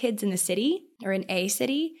raising my kids in the city or in a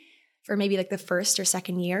city for maybe like the first or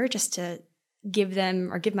second year, just to give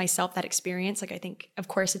them or give myself that experience. Like I think, of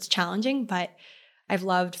course, it's challenging, but I've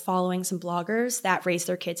loved following some bloggers that raise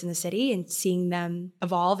their kids in the city and seeing them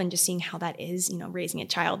evolve and just seeing how that is, you know, raising a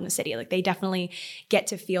child in the city. Like they definitely get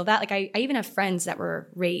to feel that. Like I even have friends that were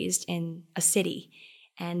raised in a city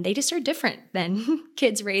and they just are different than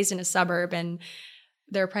kids raised in a suburb, and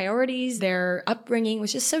their priorities, their upbringing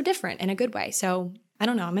was just so different in a good way. So I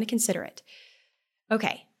don't know, I'm going to consider it.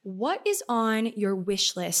 Okay, what is on your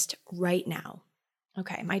wish list right now?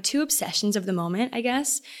 Okay, my two obsessions of the moment, I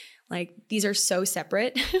guess. Like these are so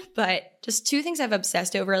separate, but just two things I've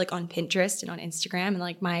obsessed over like on Pinterest and on Instagram, and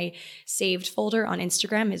like my saved folder on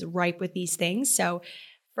Instagram is ripe with these things. So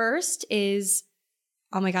first is,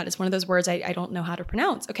 oh my God, it's one of those words I don't know how to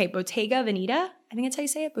pronounce. Okay, Bottega Veneta. I think that's how you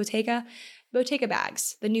say it, Bottega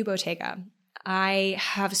bags, the new Bottega. I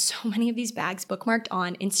have so many of these bags bookmarked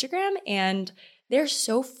on Instagram and they're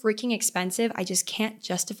so freaking expensive. I just can't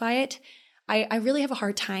justify it. I really have a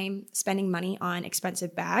hard time spending money on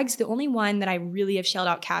expensive bags. The only one that I really have shelled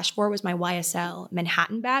out cash for was my YSL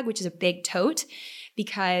Manhattan bag, which is a big tote,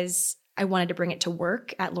 because I wanted to bring it to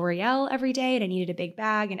work at L'Oreal every day and I needed a big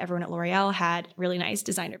bag, and everyone at L'Oreal had really nice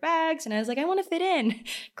designer bags. And I was like, I want to fit in.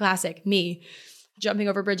 Classic me, jumping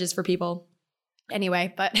over bridges for people.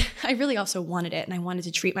 Anyway, but I really also wanted it, and I wanted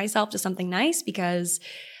to treat myself to something nice because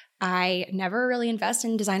I never really invest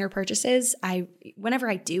in designer purchases. Whenever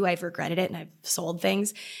I do, I've regretted it and I've sold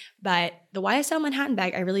things. But the YSL Manhattan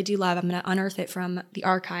bag, I really do love. I'm going to unearth it from the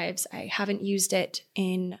archives. I haven't used it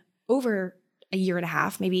in over a year and a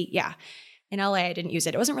half, maybe. Yeah. In LA, I didn't use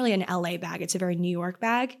it. It wasn't really an LA bag. It's a very New York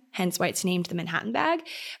bag, hence why it's named the Manhattan bag.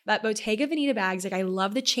 But Bottega Veneta bags, like I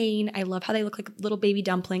love the chain. I love how they look like little baby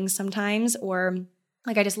dumplings sometimes, or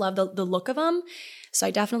like I just love the look of them. So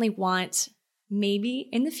I definitely want, maybe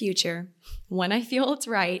in the future, when I feel it's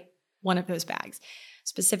right, one of those bags.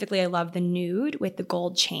 Specifically, I love the nude with the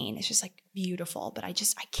gold chain. It's just like beautiful, but I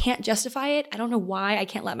can't justify it. I don't know why I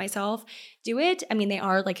can't let myself do it. I mean, they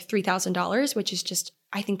are like $3,000, which is just,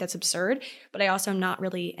 I think that's absurd, but I also am not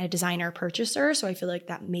really a designer purchaser. So I feel like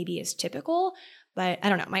that maybe is typical, but I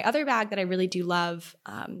don't know. My other bag that I really do love,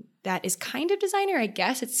 that is kind of designer, I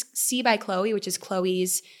guess, it's C by Chloe, which is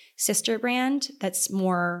Chloe's sister brand. That's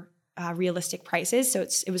more realistic prices. So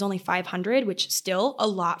it was only $500, which is still a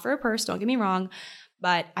lot for a purse. Don't get me wrong,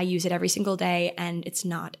 but I use it every single day and it's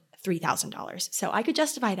not $3,000. So I could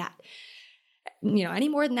justify that. You know, any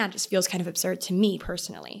more than that just feels kind of absurd to me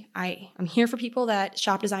personally. I'm here for people that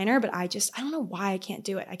shop designer, but I don't know why I can't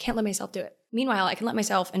do it. I can't let myself do it. Meanwhile, I can let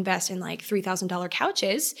myself invest in like $3,000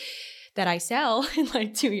 couches that I sell in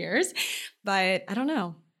like 2 years, but I don't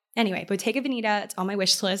know. Anyway, Bottega Veneta, it's on my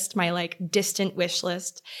wish list, my like distant wish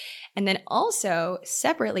list. And then also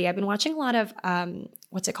separately, I've been watching a lot of,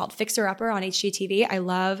 what's it called? Fixer Upper on HGTV. I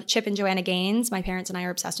love Chip and Joanna Gaines. My parents and I are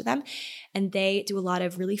obsessed with them. And they do a lot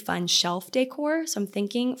of really fun shelf decor. So I'm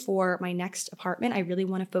thinking for my next apartment, I really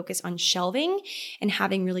want to focus on shelving and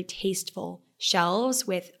having really tasteful shelves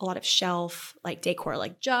with a lot of shelf like decor,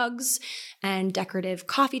 like jugs and decorative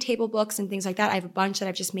coffee table books and things like that. I have a bunch that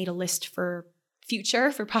I've just made a list for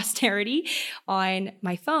posterity on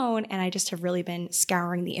my phone. And I just have really been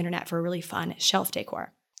scouring the internet for really fun shelf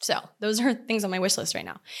decor. So those are things on my wish list right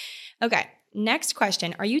now. Okay, next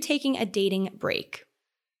question. Are you taking a dating break?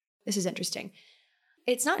 This is interesting.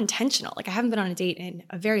 It's not intentional. Like I haven't been on a date in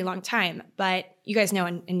a very long time, but you guys know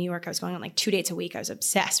in New York, I was going on like 2 dates a week. I was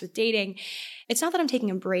obsessed with dating. It's not that I'm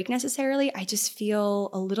taking a break necessarily. I just feel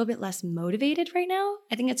a little bit less motivated right now.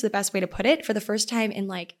 I think that's the best way to put it. For the first time in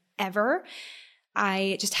like ever,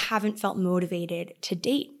 I just haven't felt motivated to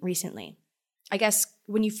date recently. I guess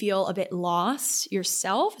when you feel a bit lost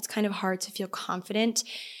yourself, it's kind of hard to feel confident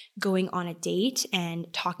going on a date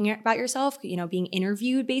and talking about yourself, you know, being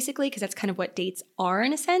interviewed basically, because that's kind of what dates are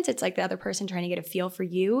in a sense. It's like the other person trying to get a feel for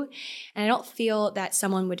you. And I don't feel that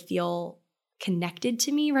someone would feel connected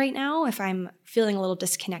to me right now if I'm feeling a little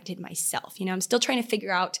disconnected myself. You know, I'm still trying to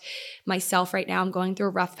figure out myself right now. I'm going through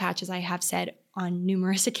a rough patch, as I have said on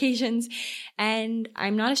numerous occasions, and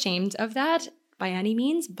I'm not ashamed of that by any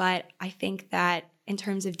means, but I think that in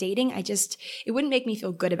terms of dating. It wouldn't make me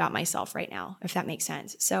feel good about myself right now, if that makes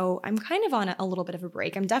sense. So I'm kind of on a little bit of a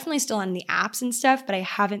break. I'm definitely still on the apps and stuff, but I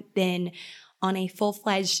haven't been on a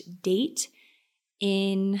full-fledged date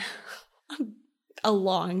in a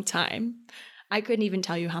long time. I couldn't even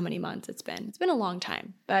tell you how many months it's been. It's been a long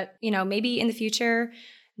time, but maybe in the future,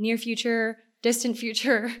 near future, distant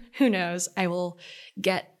future, who knows, I will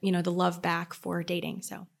get, the love back for dating.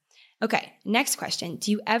 So, okay, next question.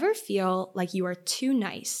 Do you ever feel like you are too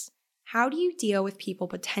nice? How do you deal with people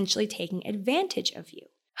potentially taking advantage of you?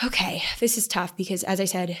 Okay, this is tough because as I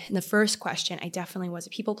said in the first question, I definitely was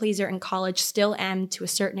a people pleaser in college, still am to a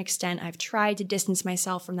certain extent. I've tried to distance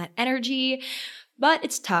myself from that energy, but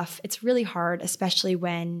it's tough. It's really hard, especially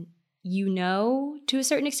when to a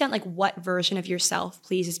certain extent, like what version of yourself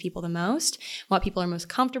pleases people the most, what people are most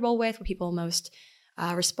comfortable with, what people most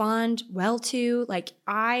respond well to. Like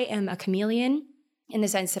I am a chameleon in the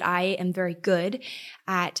sense that I am very good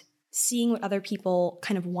at seeing what other people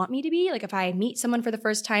kind of want me to be. Like if I meet someone for the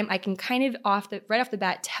first time, I can kind of right off the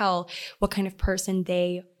bat tell what kind of person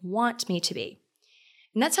they want me to be.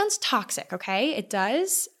 And that sounds toxic, okay? It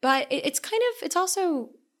does, but it's also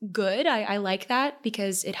good. I like that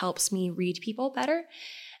because it helps me read people better.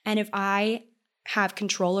 And if I have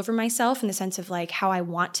control over myself in the sense of like how I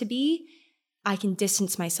want to be, I can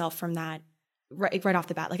distance myself from that right off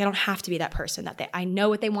the bat. Like I don't have to be that person I know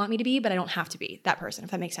what they want me to be, but I don't have to be that person,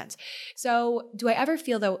 if that makes sense. So do I ever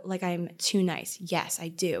feel though like I'm too nice? Yes, I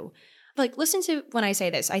do. Like listen to when I say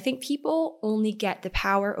this. I think people only get the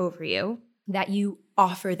power over you that you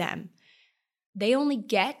offer them. They only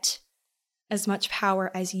get as much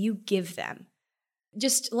power as you give them.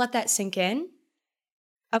 Just let that sink in.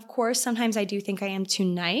 Of course, sometimes I do think I am too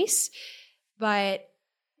nice, but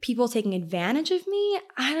people taking advantage of me,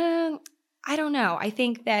 I don't know. I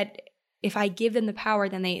think that if I give them the power,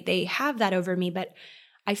 then they have that over me, but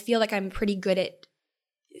I feel like I'm pretty good at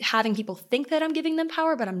having people think that I'm giving them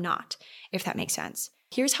power, but I'm not, if that makes sense.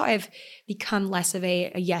 Here's how I've become less of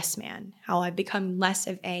a yes man, how I've become less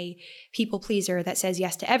of a people pleaser that says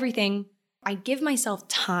yes to everything. I give myself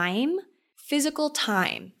time, physical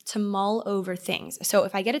time to mull over things. So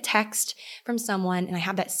if I get a text from someone and I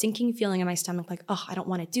have that sinking feeling in my stomach, like, oh, I don't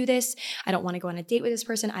want to do this. I don't want to go on a date with this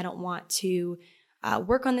person. I don't want to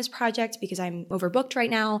work on this project because I'm overbooked right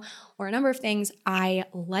now, or a number of things, I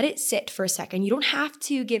let it sit for a second. You don't have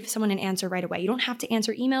to give someone an answer right away. You don't have to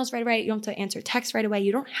answer emails right away. You don't have to answer texts right away.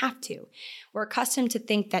 You don't have to. We're accustomed to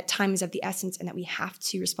think that time is of the essence and that we have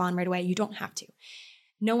to respond right away. You don't have to.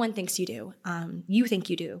 No one thinks you do. You think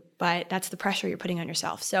you do, but that's the pressure you're putting on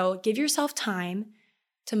yourself. So give yourself time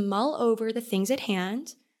to mull over the things at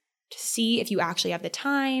hand, to see if you actually have the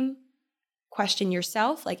time. Question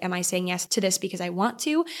yourself, like, am I saying yes to this because I want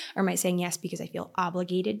to, or am I saying yes because I feel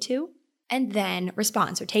obligated to? And then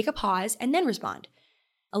respond. So take a pause and then respond.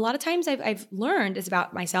 A lot of times I've learned is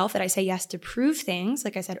about myself that I say yes to prove things.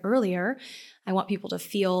 Like I said earlier, I want people to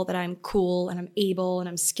feel that I'm cool and I'm able and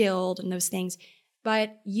I'm skilled and those things.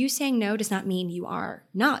 But you saying no does not mean you are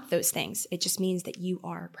not those things. It just means that you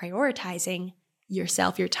are prioritizing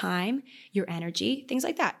yourself, your time, your energy, things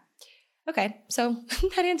like that. Okay, so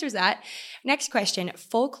that answers that. Next question,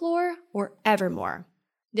 folklore or Evermore?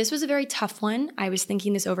 This was a very tough one. I was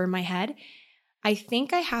thinking this over in my head. I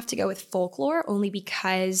think I have to go with folklore only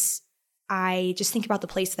because I just think about the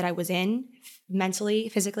place that I was in mentally,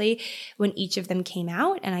 physically, when each of them came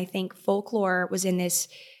out. And I think folklore was in this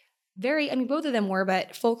both of them were,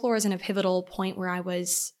 but folklore is in a pivotal point where it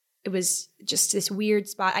was just this weird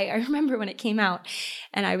spot. I remember when it came out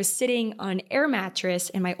and I was sitting on an air mattress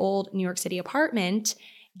in my old New York City apartment,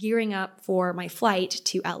 gearing up for my flight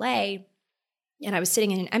to LA. And I was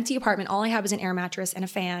sitting in an empty apartment. All I had was an air mattress and a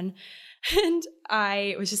fan. And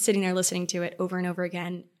I was just sitting there listening to it over and over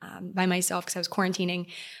again by myself because I was quarantining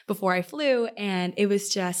before I flew. And it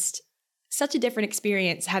was just such a different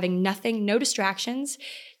experience, having nothing, no distractions,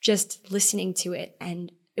 just listening to it. And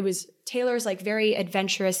it was Taylor's like very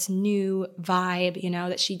adventurous new vibe,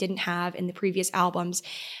 that she didn't have in the previous albums.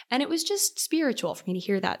 And it was just spiritual for me to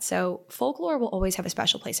hear that. So folklore will always have a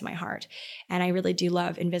special place in my heart. And I really do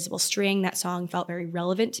love Invisible String. That song felt very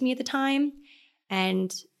relevant to me at the time.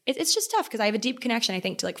 And it's just tough because I have a deep connection, I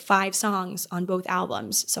think, to like 5 songs on both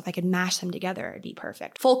albums. So if I could mash them together, it'd be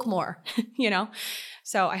perfect. Folkmore,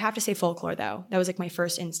 So I have to say folklore though. That was like my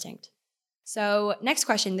first instinct. So next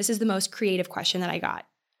question. This is the most creative question that I got.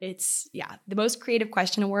 The most creative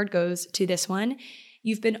question award goes to this one.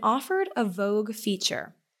 You've been offered a Vogue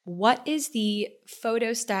feature. What is the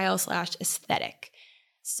photo style / aesthetic?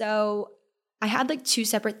 So I had like 2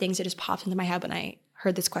 separate things that just popped into my head when I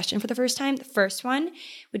heard this question for the first time. The first one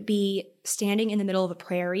would be standing in the middle of a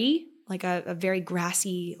prairie, like a very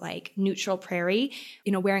grassy, like neutral prairie,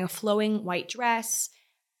 wearing a flowing white dress,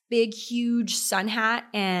 big, huge sun hat,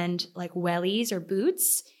 and like wellies or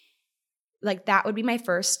boots. Like that would be my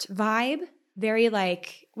first vibe. Very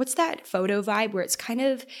like, what's that photo vibe where it's kind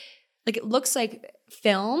of like it looks like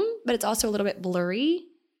film, but it's also a little bit blurry.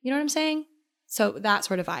 You know what I'm saying? So that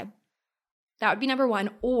sort of vibe. That would be number one.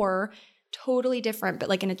 Or totally different, but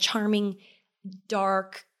like in a charming,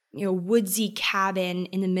 dark, woodsy cabin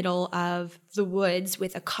in the middle of the woods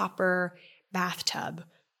with a copper bathtub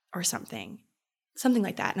or something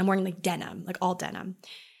like that. And I'm wearing like denim, like all denim.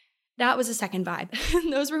 That was the second vibe.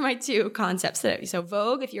 Those were my two concepts. So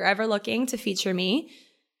Vogue, if you're ever looking to feature me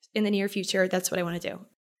in the near future, that's what I want to do.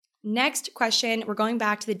 Next question, we're going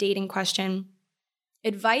back to the dating question.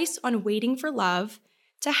 Advice on waiting for love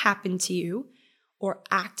to happen to you or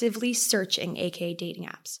actively searching, aka dating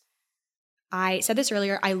apps. I said this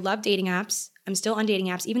earlier, I love dating apps. I'm still on dating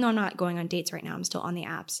apps, even though I'm not going on dates right now, I'm still on the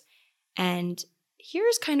apps. And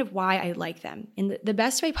here's kind of why I like them in the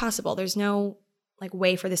best way possible. There's no like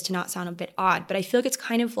way for this to not sound a bit odd, but I feel like it's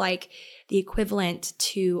kind of like the equivalent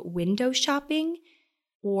to window shopping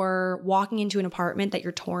or walking into an apartment that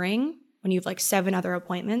you're touring when you have like 7 other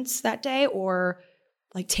appointments that day, or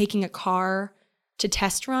like taking a car to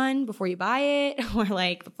test run before you buy it, or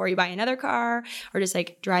like before you buy another car, or just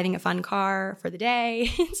like driving a fun car for the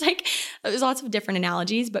day. It's like, there's lots of different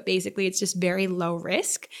analogies, but basically it's just very low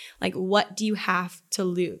risk. Like, what do you have to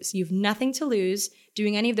lose? You have nothing to lose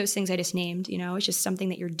doing any of those things I just named. It's just something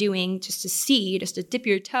that you're doing just to see, just to dip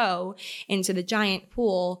your toe into the giant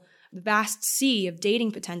pool, the vast sea of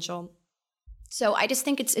dating potential. So I just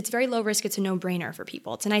think it's very low risk. It's a no-brainer for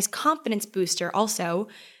people. It's a nice confidence booster. Also,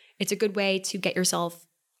 it's a good way to get yourself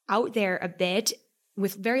out there a bit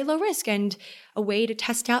with very low risk and a way to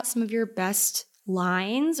test out some of your best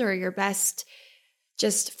lines or your best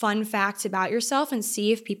just fun facts about yourself and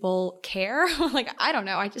see if people care. Like, I don't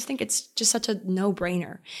know. I just think it's just such a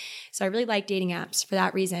no-brainer. So I really like dating apps for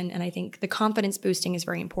that reason. And I think the confidence boosting is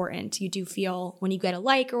very important. You do feel when you get a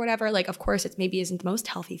like or whatever, like, of course, it maybe isn't the most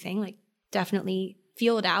healthy thing. Like, definitely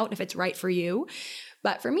feel it out if it's right for you.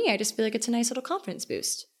 But for me, I just feel like it's a nice little confidence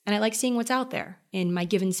boost. And I like seeing what's out there in my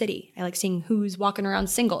given city. I like seeing who's walking around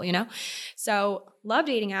single, So love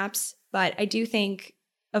dating apps, but I do think,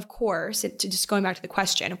 of course, just going back to the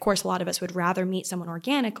question, of course, a lot of us would rather meet someone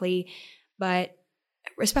organically, but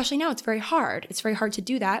especially now, it's very hard. It's very hard to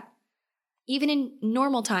do that. Even in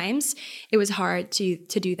normal times, it was hard to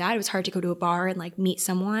do that. It was hard to go to a bar and like meet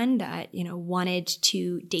someone that, wanted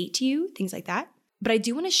to date you, things like that. But I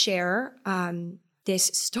do want to share this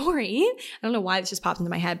story. I don't know why this just popped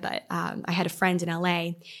into my head, but I had a friend in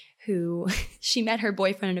LA who she met her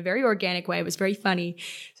boyfriend in a very organic way. It was very funny.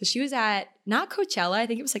 So she was at, not Coachella, I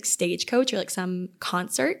think it was like Stagecoach or like some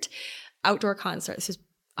concert, outdoor concert. This is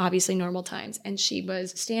obviously normal times. And she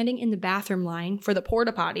was standing in the bathroom line for the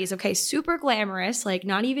porta potties. Okay, super glamorous, like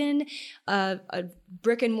not even a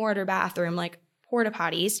brick and mortar bathroom, like porta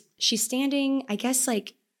potties. She's standing, I guess,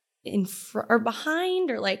 like in front or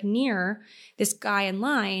behind or like near this guy in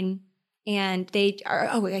line, and they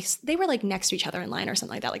were like next to each other in line or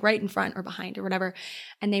something like that, like right in front or behind or whatever.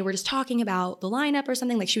 And they were just talking about the lineup or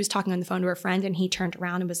something. Like she was talking on the phone to her friend, and he turned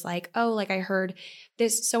around and was like, "Oh, like I heard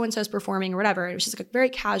this so-and-so's performing," or whatever. It was just like a very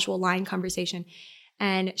casual line conversation.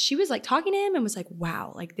 And she was like talking to him and was like,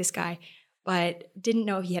 wow, like this guy, but didn't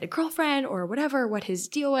know if he had a girlfriend or whatever, what his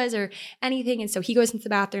deal was or anything. And so he goes into the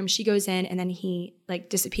bathroom, she goes in, and then he like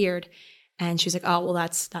disappeared. And she was like, oh, well,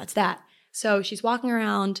 that's that. So she's walking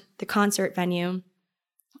around the concert venue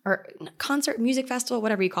or concert music festival,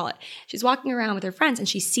 whatever you call it. She's walking around with her friends and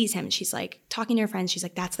she sees him and she's like talking to her friends. She's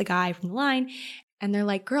like, that's the guy from the line. And they're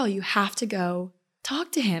like, girl, you have to go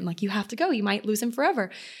talk to him. Like you have to go. You might lose him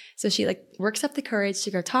forever. So she like works up the courage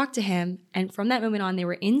to go talk to him. And from that moment on, they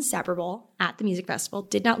were inseparable at the music festival,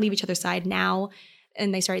 did not leave each other's side. Now,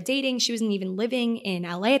 and they started dating. She wasn't even living in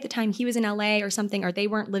LA at the time. He was in LA or something, or they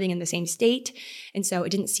weren't living in the same state. And so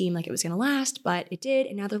it didn't seem like it was going to last, but it did.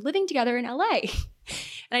 And now they're living together in LA. And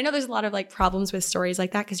I know there's a lot of like problems with stories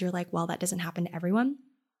like that because you're like, well, that doesn't happen to everyone.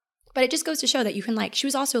 But it just goes to show that you can like, she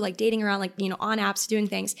was also like dating around like, on apps, doing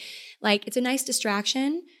things. Like it's a nice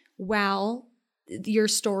distraction while your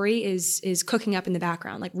story is cooking up in the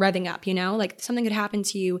background, like revving up, like something could happen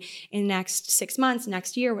to you in the next 6 months,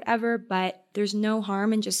 next year, whatever, but there's no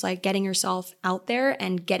harm in just like getting yourself out there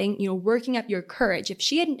and getting, working up your courage. If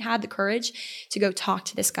she hadn't had the courage to go talk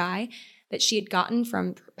to this guy that she had gotten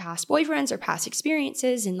from past boyfriends or past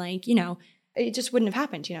experiences and like, it just wouldn't have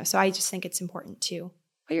happened, So I just think it's important to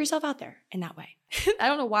put yourself out there in that way. I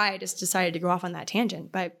don't know why I just decided to go off on that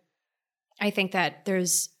tangent, but I think that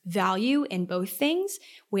there's value in both things.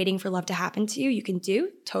 Waiting for love to happen to you, you can do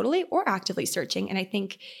totally, or actively searching. And I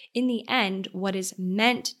think in the end, what is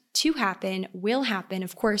meant to happen will happen.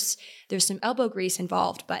 Of course, there's some elbow grease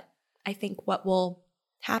involved, but I think what will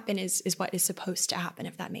happen is what is supposed to happen,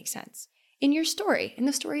 if that makes sense. In your story, in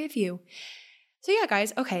the story of you. So yeah,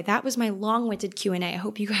 guys, okay, that was my long-winded Q&A. I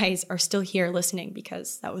hope you guys are still here listening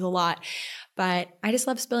because that was a lot. But I just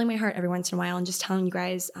love spilling my heart every once in a while and just telling you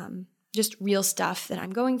guys just real stuff that I'm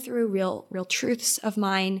going through, real truths of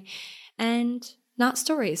mine, and not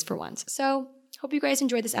stories for once. So hope you guys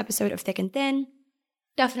enjoyed this episode of Thick and Thin.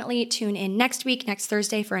 Definitely tune in next week, next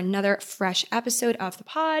Thursday, for another fresh episode of the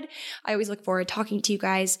pod. I always look forward to talking to you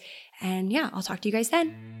guys. And yeah, I'll talk to you guys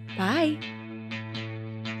then. Bye.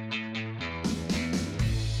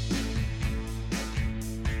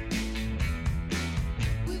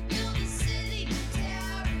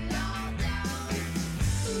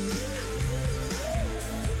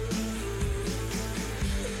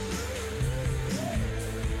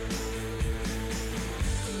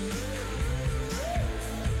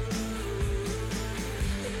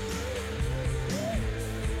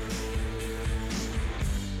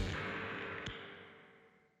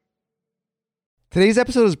 Today's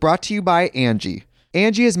episode is brought to you by Angie.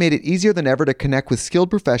 Angie has made it easier than ever to connect with skilled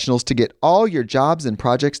professionals to get all your jobs and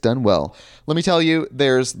projects done well. Let me tell you,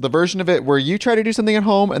 there's the version of it where you try to do something at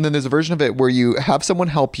home, and then there's a version of it where you have someone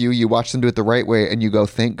help you, you watch them do it the right way, and you go,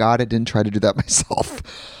 thank God I didn't try to do that myself.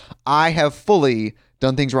 I have fully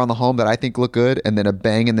done things around the home that I think look good, and then a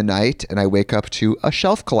bang in the night, and I wake up to a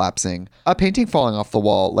shelf collapsing, a painting falling off the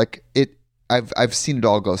wall. I've seen it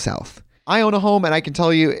all go south. I own a home, and I can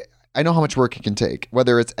tell you, I know how much work it can take.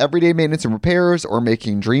 Whether it's everyday maintenance and repairs or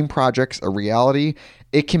making dream projects a reality,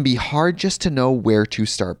 it can be hard just to know where to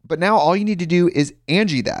start. But now all you need to do is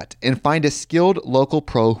Angie that and find a skilled local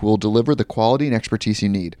pro who will deliver the quality and expertise you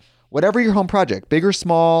need. Whatever your home project, big or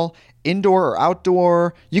small, indoor or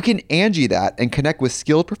outdoor, you can Angie that and connect with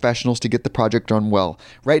skilled professionals to get the project done well.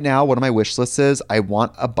 Right now, one of my wish lists is I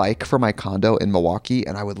want a bike for my condo in Milwaukee,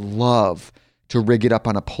 and I would love to rig it up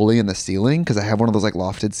on a pulley in the ceiling because I have one of those like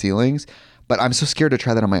lofted ceilings, but I'm so scared to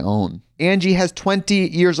try that on my own. Angie has 20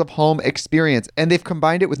 years of home experience, and they've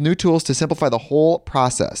combined it with new tools to simplify the whole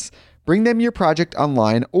process. Bring them your project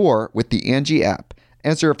online or with the Angie app.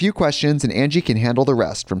 Answer a few questions and Angie can handle the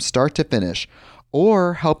rest from start to finish,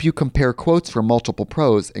 or help you compare quotes from multiple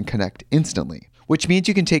pros and connect instantly, which means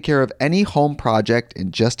you can take care of any home project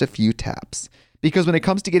in just a few taps. Because when it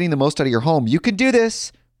comes to getting the most out of your home, you can do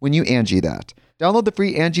this when you Angie that. Download the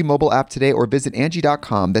free Angie mobile app today or visit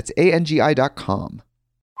Angie.com. That's ANGI.com.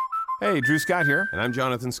 Hey, Drew Scott here, and I'm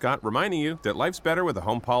Jonathan Scott, reminding you that life's better with a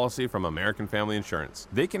home policy from American Family Insurance.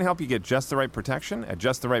 They can help you get just the right protection at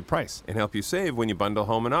just the right price and help you save when you bundle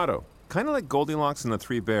home and auto. Kind of like Goldilocks and the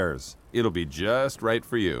Three Bears. It'll be just right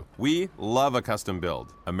for you. We love a custom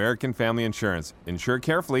build. American Family Insurance. Insure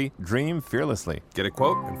carefully, dream fearlessly. Get a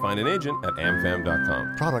quote and find an agent at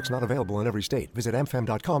amfam.com. Products not available in every state. Visit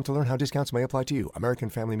amfam.com to learn how discounts may apply to you. American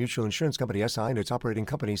Family Mutual Insurance Company, SI, and its operating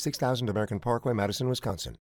company, 6000 American Parkway, Madison, Wisconsin.